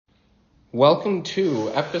Welcome to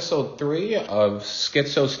episode 3 of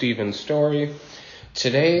Schizo Steven's story.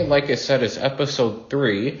 Today, like I said, is episode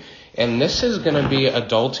 3, and this is going to be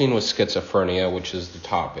adulting with schizophrenia, which is the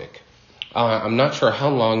topic. I'm not sure how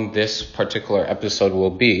long this particular episode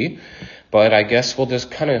will be, but I guess we'll just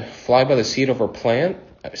kind of fly by the seat of our plant.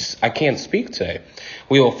 I can't speak today.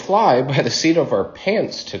 We will fly by the seat of our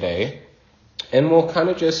pants today, and we'll kind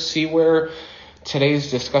of just see where today's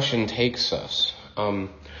discussion takes us.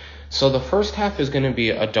 So the first half is going to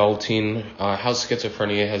be adulting, how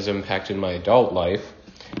schizophrenia has impacted my adult life.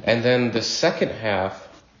 And then the second half,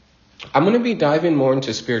 I'm going to be diving more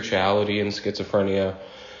into spirituality and schizophrenia,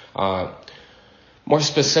 more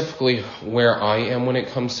specifically where I am when it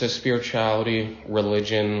comes to spirituality,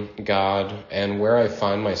 religion, God, and where I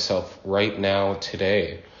find myself right now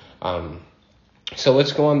today. So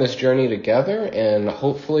let's go on this journey together, and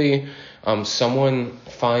hopefully someone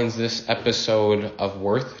finds this episode of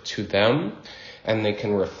worth to them and they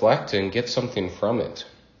can reflect and get something from it.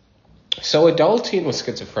 So adulting with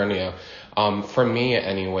schizophrenia, for me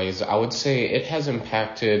anyways, I would say it has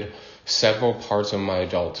impacted several parts of my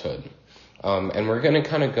adulthood. And we're going to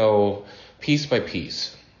kind of go piece by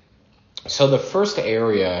piece. So the first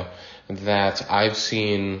area that I've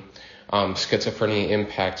seen schizophrenia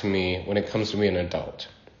impact me when it comes to being an adult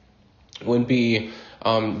would be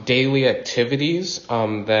daily activities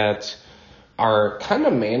that are kind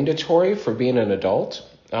of mandatory for being an adult.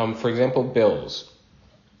 For example, bills,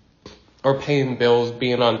 or paying bills,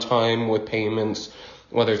 being on time with payments,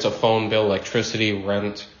 whether it's a phone bill, electricity,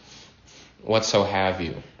 rent, what so have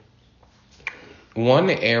you. One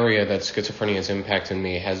area that schizophrenia has impacted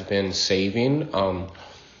me has been saving,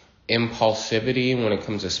 impulsivity when it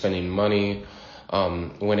comes to spending money,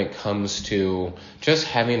 when it comes to just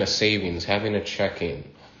having a savings, having a checking.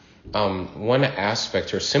 One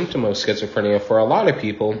aspect or symptom of schizophrenia for a lot of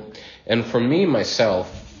people, and for me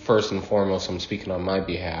myself, first and foremost, I'm speaking on my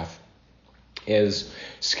behalf, is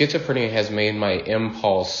schizophrenia has made my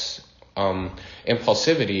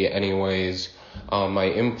impulsivity anyways, my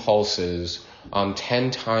impulses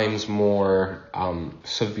 10 times more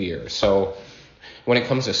severe. So when it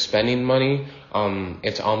comes to spending money,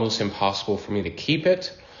 it's almost impossible for me to keep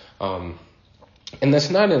it. And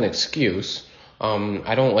that's not an excuse.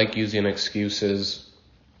 I don't like using excuses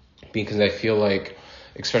because I feel like,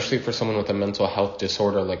 especially for someone with a mental health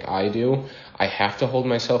disorder like I do, I have to hold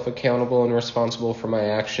myself accountable and responsible for my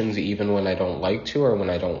actions even when I don't like to or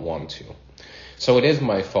when I don't want to. So it is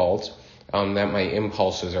my fault that my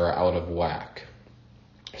impulses are out of whack.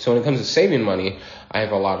 So when it comes to saving money, I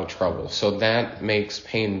have a lot of trouble. So that makes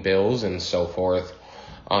paying bills and so forth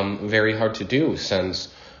very hard to do, since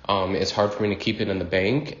it's hard for me to keep it in the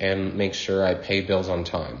bank and make sure I pay bills on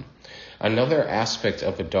time. Another aspect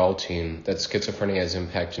of adulting that schizophrenia has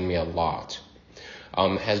impacted me a lot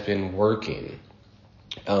has been working.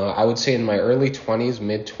 I would say in my early 20s,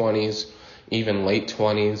 mid-20s, even late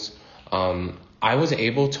 20s, I was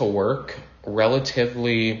able to work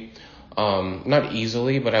relatively, not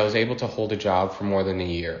easily, but I was able to hold a job for more than a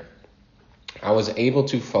year. I was able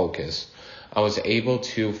to focus. I was able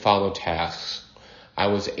to follow tasks. I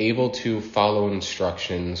was able to follow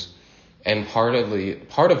instructions. And part of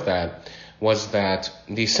that was that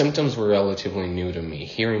these symptoms were relatively new to me.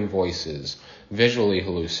 Hearing voices, visually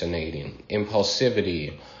hallucinating,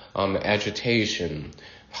 impulsivity, agitation,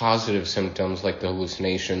 positive symptoms like the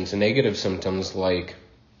hallucinations, negative symptoms like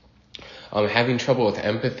having trouble with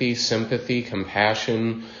empathy, sympathy,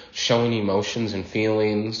 compassion, showing emotions and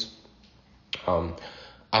feelings,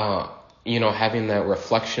 having that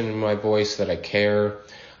reflection in my voice that I care.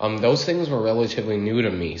 Those things were relatively new to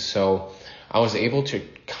me, so I was able to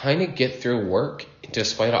kind of get through work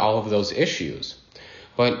despite all of those issues.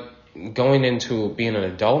 But going into being an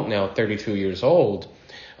adult now, 32 years old,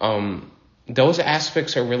 those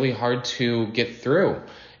aspects are really hard to get through.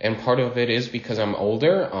 And part of it is because I'm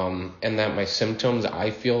older, and that my symptoms, I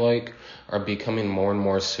feel like, are becoming more and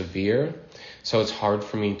more severe. So it's hard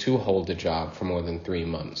for me to hold a job for more than 3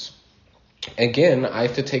 months. Again, I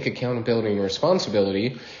have to take accountability and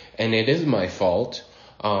responsibility, and it is my fault.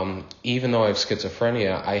 Even though I have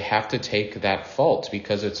schizophrenia, I have to take that fault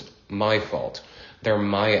because it's my fault. They're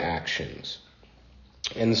my actions.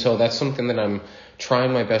 And so that's something that I'm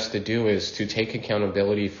trying my best to do, is to take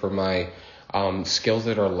accountability for my skills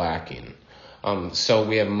that are lacking. So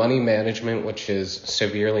we have money management, which is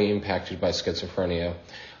severely impacted by schizophrenia.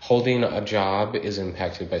 Holding a job is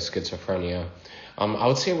impacted by schizophrenia. I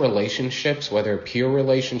would say relationships, whether peer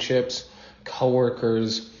relationships,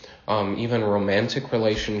 coworkers, even romantic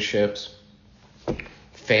relationships,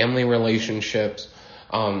 family relationships,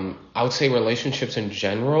 I would say relationships in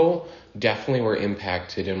general definitely were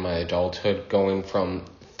impacted in my adulthood, going from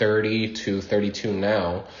 30 to 32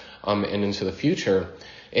 now, and into the future.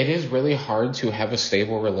 It is really hard to have a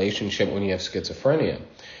stable relationship when you have schizophrenia.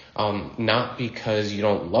 Not because you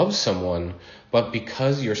don't love someone, but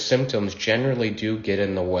because your symptoms generally do get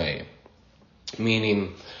in the way.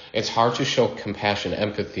 Meaning, it's hard to show compassion,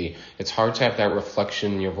 empathy. It's hard to have that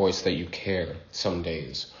reflection in your voice that you care some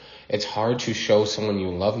days. It's hard to show someone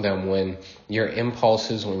you love them when your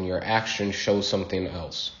impulses, when your actions show something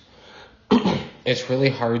else. It's really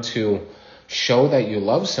hard to show that you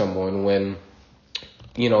love someone when,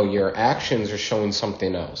 your actions are showing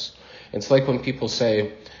something else. It's like when people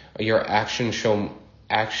say your actions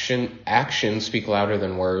speak louder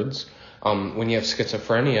than words. When you have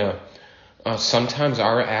schizophrenia, sometimes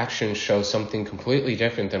our actions show something completely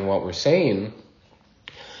different than what we're saying.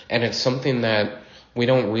 And it's something that we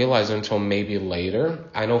don't realize until maybe later.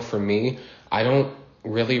 I know for me, I don't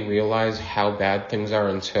really realize how bad things are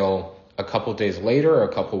until a couple days later or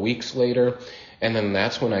a couple weeks later. And then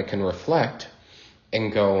that's when I can reflect and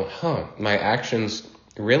go, my actions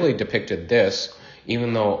really depicted this,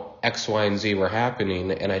 even though X, Y, and Z were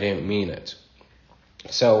happening and I didn't mean it.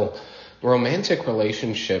 So romantic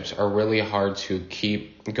relationships are really hard to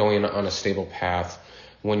keep going on a stable path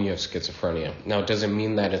when you have schizophrenia. Now, does it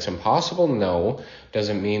mean that it's impossible? No. Does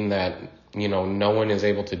it mean that, no one is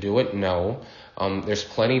able to do it? No. There's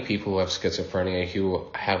plenty of people who have schizophrenia who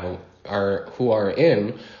are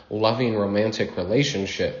in loving romantic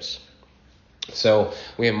relationships. So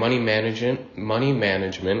we have money management,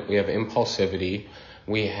 we have impulsivity,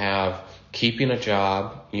 we have keeping a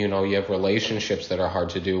job, you have relationships that are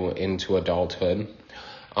hard to do into adulthood.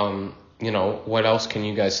 What else can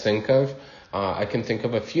you guys think of? I can think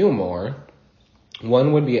of a few more.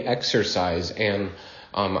 One would be exercise, and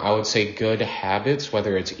I would say good habits,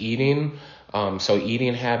 whether it's eating, so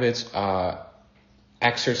eating habits,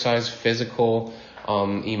 exercise, physical,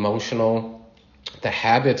 emotional, the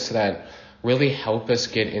habits that really help us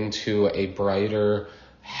get into a brighter,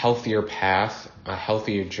 healthier path, a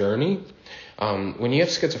healthier journey. When you have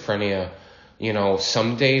schizophrenia,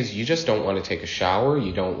 some days you just don't want to take a shower,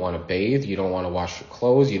 you don't want to bathe, you don't want to wash your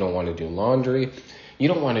clothes, you don't want to do laundry, you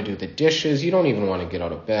don't want to do the dishes, you don't even want to get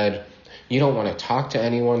out of bed, you don't want to talk to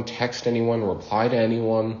anyone, text anyone, reply to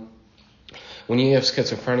anyone. When you have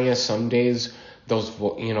schizophrenia, some days those,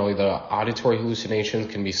 the auditory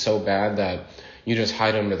hallucinations can be so bad that you just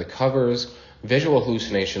hide under the covers. Visual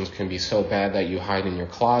hallucinations can be so bad that you hide in your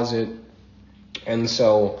closet. And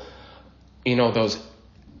so, those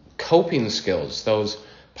coping skills, those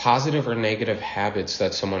positive or negative habits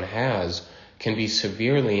that someone has can be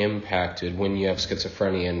severely impacted when you have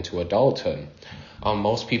schizophrenia into adulthood.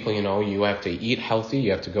 Most people, you have to eat healthy, you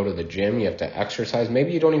have to go to the gym, you have to exercise.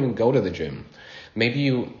 Maybe you don't even go to the gym. Maybe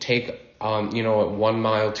you take, a 1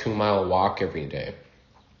 mile, 2 mile walk every day.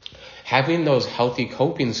 Having those healthy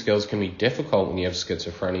coping skills can be difficult when you have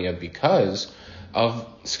schizophrenia because of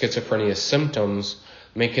schizophrenia symptoms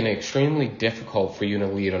making it extremely difficult for you to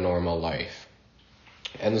lead a normal life.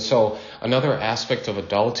 And so another aspect of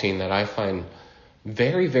adulting that I find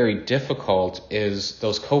very, very difficult is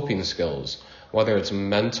those coping skills, whether it's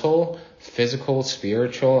mental, physical,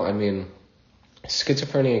 spiritual.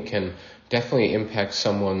 Schizophrenia can definitely impact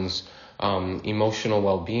someone's emotional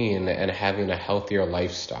well-being and having a healthier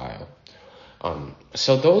lifestyle.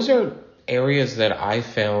 So those are areas that I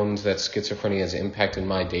found that schizophrenia has impacted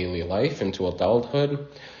my daily life into adulthood.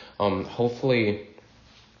 Hopefully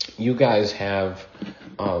you guys have,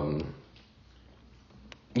 I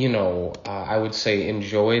would say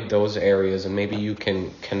enjoyed those areas, and maybe you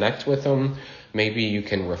can connect with them. Maybe you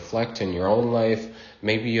can reflect in your own life.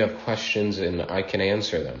 Maybe you have questions and I can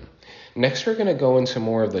answer them. Next, we're going to go into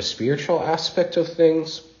more of the spiritual aspect of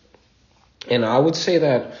things. And I would say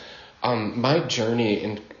that my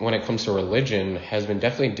journey when it comes to religion has been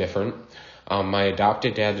definitely different. My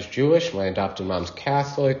adopted dad is Jewish. My adopted mom's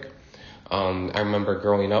Catholic. I remember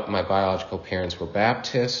growing up, my biological parents were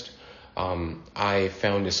Baptist. I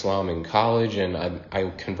found Islam in college, and I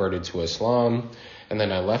converted to Islam. And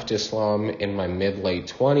then I left Islam in my mid-late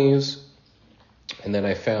 20s. And then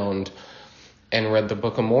I found and read the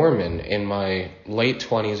Book of Mormon in my late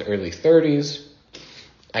 20s, early 30s.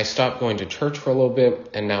 I stopped going to church for a little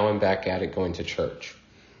bit, and now I'm back at it going to church.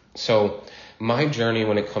 So my journey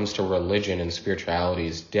when it comes to religion and spirituality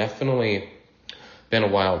has definitely been a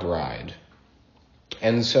wild ride.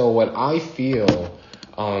 And so what I feel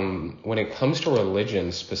when it comes to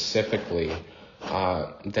religion specifically,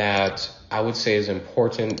 that I would say is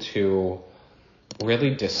important to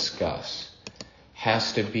really discuss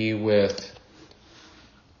has to be with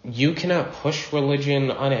you cannot push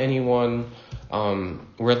religion on anyone.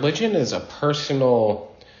 Religion is a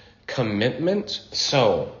personal commitment.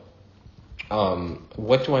 So,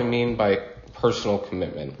 what do I mean by personal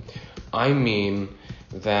commitment? I mean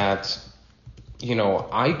that,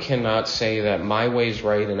 I cannot say that my way is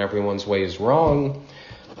right and everyone's way is wrong.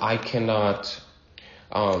 I cannot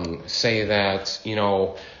say that,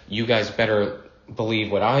 you guys better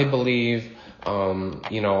believe what I believe.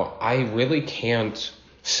 I really can't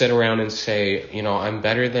sit around and say, I'm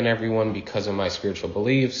better than everyone because of my spiritual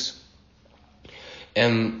beliefs.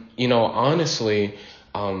 And, honestly,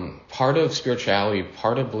 part of spirituality,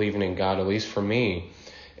 part of believing in God, at least for me,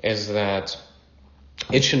 is that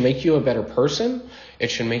it should make you a better person. It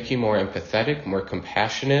should make you more empathetic, more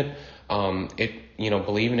compassionate.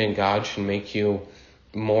 Believing in God should make you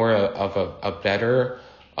more of a better,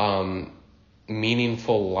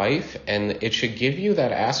 meaningful life. And it should give you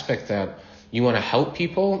that aspect that you want to help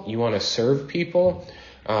people, you want to serve people,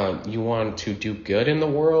 you want to do good in the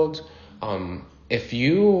world. If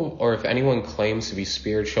you or if anyone claims to be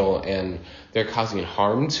spiritual and they're causing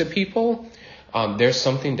harm to people, there's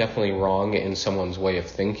something definitely wrong in someone's way of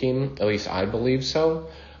thinking. At least I believe so.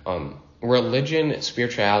 Religion,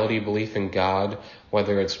 spirituality, belief in God,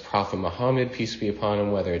 whether it's Prophet Muhammad, peace be upon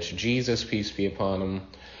him, whether it's Jesus, peace be upon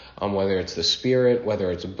him, whether it's the Spirit,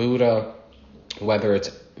 whether it's Buddha, whether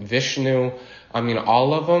it's Vishnu,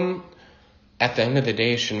 all of them, at the end of the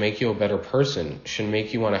day, should make you a better person, should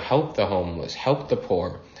make you want to help the homeless, help the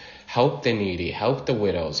poor, help the needy, help the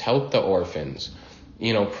widows, help the orphans,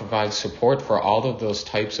 provide support for all of those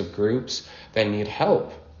types of groups that need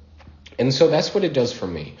help. And so that's what it does for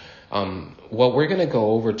me. What we're going to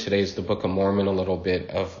go over today is the Book of Mormon, a little bit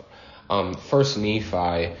of First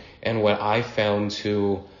Nephi, and what I found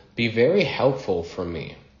to be very helpful for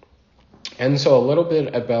me. And so a little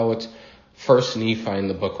bit about First Nephi in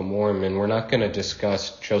the Book of Mormon. We're not going to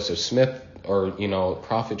discuss Joseph Smith or,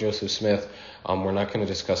 Prophet Joseph Smith. We're not going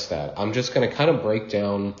to discuss that. I'm just going to kind of break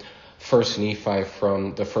down First Nephi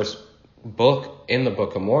from the first book in the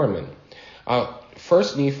Book of Mormon.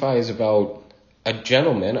 First Nephi is about a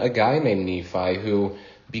gentleman, a guy named Nephi, who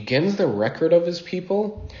begins the record of his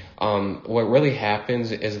people. What really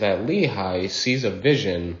happens is that Lehi sees a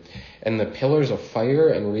vision and the pillars of fire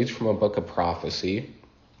and reads from a book of prophecy.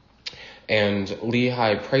 And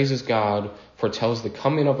Lehi praises God, foretells the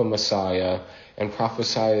coming of a Messiah, and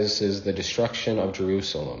prophesies the destruction of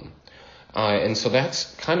Jerusalem. And so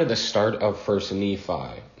that's kind of the start of First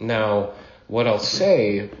Nephi. Now, what I'll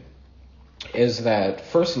say is that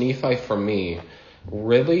First Nephi, for me,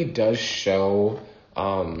 really does show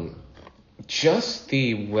just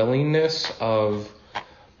the willingness of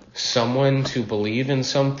someone to believe in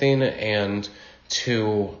something and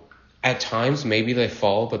to, at times, maybe they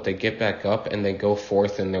fall, but they get back up and they go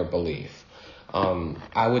forth in their belief.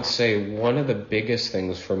 I would say one of the biggest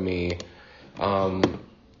things for me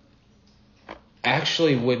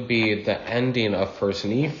actually would be the ending of First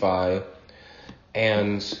Nephi.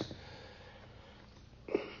 And,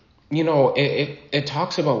 it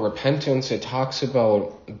talks about repentance. It talks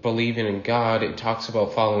about believing in God. It talks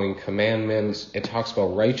about following commandments. It talks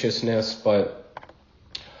about righteousness. But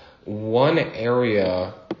one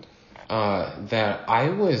area that I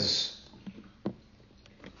was,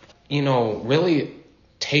 really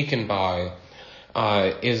taken by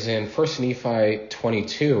is in First Nephi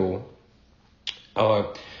 22.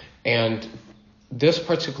 And this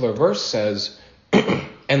particular verse says,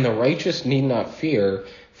 "And the righteous need not fear,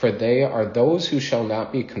 for they are those who shall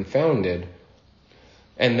not be confounded."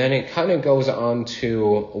 And then it kind of goes on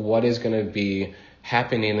to what is going to be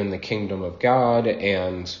happening in the kingdom of God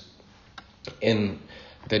and in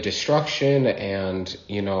the destruction and,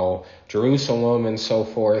 Jerusalem and so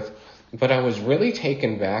forth. But I was really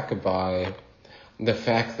taken back by the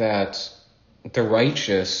fact that the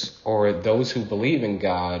righteous, or those who believe in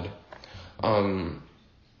God,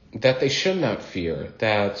 that they should not fear,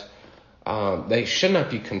 that they should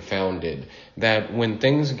not be confounded, that when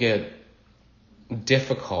things get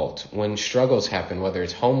difficult, when struggles happen, whether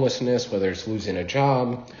it's homelessness, whether it's losing a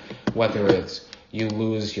job, whether it's you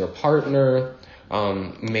lose your partner,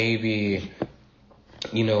 maybe,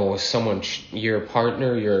 your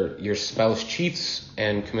partner, your spouse cheats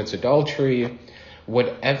and commits adultery,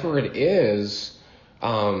 whatever it is,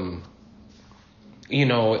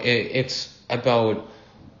 it's about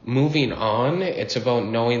moving on. It's about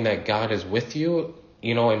knowing that God is with you,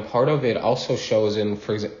 and part of it also shows in,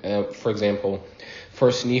 for example,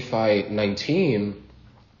 First Nephi 19,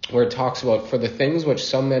 where it talks about, "For the things which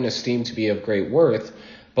some men esteem to be of great worth,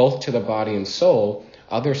 both to the body and soul,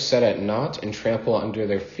 others set at naught and trample under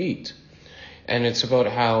their feet." And it's about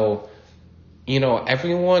how,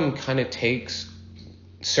 everyone kind of takes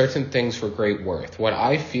certain things for great worth. What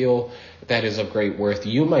I feel that is of great worth,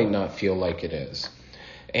 you might not feel like it is.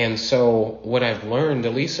 And so what I've learned,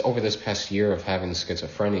 at least over this past year of having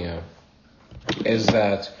schizophrenia, is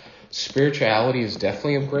that spirituality is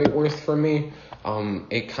definitely of great worth for me.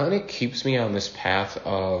 It kind of keeps me on this path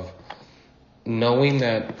of knowing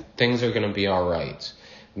that things are going to be all right.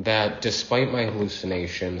 That despite my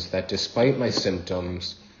hallucinations, that despite my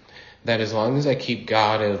symptoms, that as long as I keep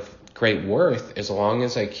God of great worth, as long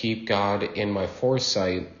as I keep God in my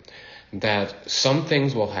foresight, that some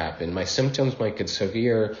things will happen. My symptoms might get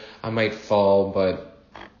severe, I might fall, but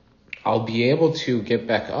I'll be able to get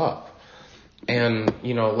back up. And,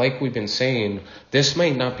 like we've been saying, this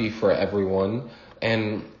might not be for everyone,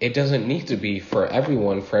 and it doesn't need to be for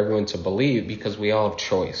everyone to believe, because we all have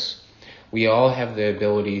choice. We all have the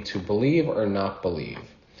ability to believe or not believe,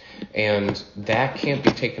 and that can't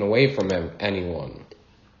be taken away from anyone.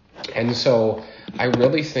 And so I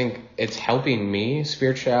really think it's helping me,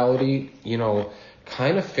 spirituality,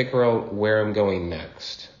 kind of figure out where I'm going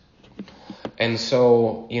next. And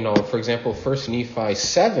so, for example, 1 Nephi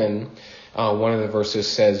 7, one of the verses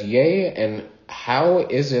says, "Yea, and how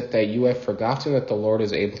is it that you have forgotten that the Lord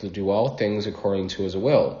is able to do all things according to his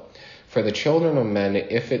will? For the children of men,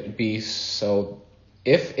 if it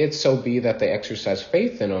so be that they exercise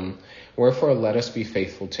faith in him, wherefore let us be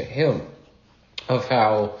faithful to him." Of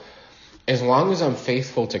how, as long as I'm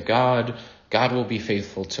faithful to God, God will be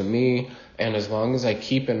faithful to me. And as long as I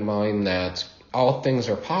keep in mind that all things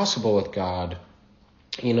are possible with God,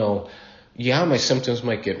 my symptoms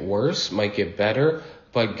might get worse, might get better,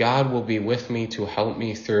 but God will be with me to help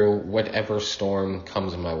me through whatever storm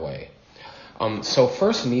comes my way. So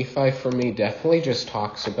First Nephi for me definitely just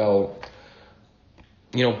talks about,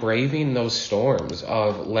 braving those storms,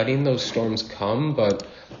 of letting those storms come, but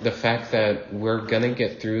the fact that we're going to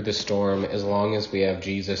get through the storm as long as we have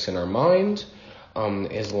Jesus in our mind,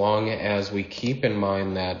 as long as we keep in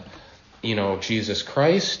mind that, Jesus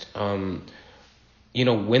Christ,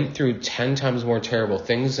 went through 10 times more terrible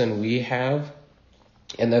things than we have,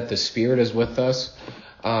 and that the Spirit is with us,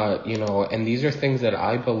 and these are things that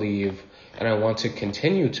I believe, and I want to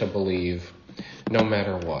continue to believe no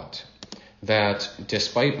matter what. That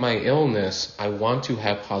despite my illness, I want to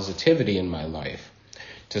have positivity in my life.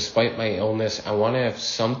 Despite my illness, I want to have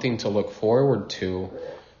something to look forward to.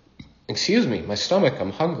 Excuse me, my stomach, I'm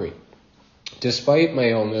hungry. Despite my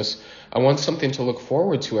illness, I want something to look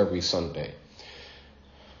forward to every Sunday.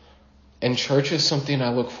 And church is something I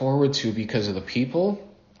look forward to because of the people,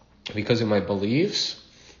 because of my beliefs.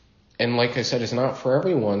 And like I said, it's not for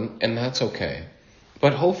everyone, and that's okay.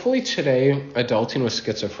 But hopefully today, adulting with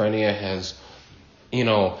schizophrenia has,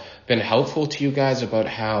 been helpful to you guys about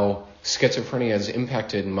how schizophrenia has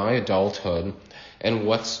impacted my adulthood and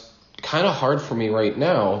what's kind of hard for me right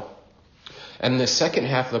now. And the second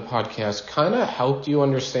half of the podcast kind of helped you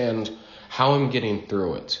understand how I'm getting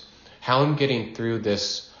through it, how I'm getting through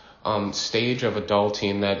this stage of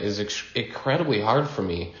adulting that is incredibly hard for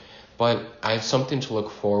me, but I have something to look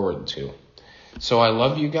forward to. So I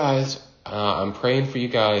love you guys. I'm praying for you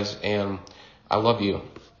guys, and I love you.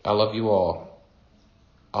 I love you all.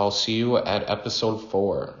 I'll see you at episode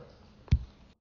 4.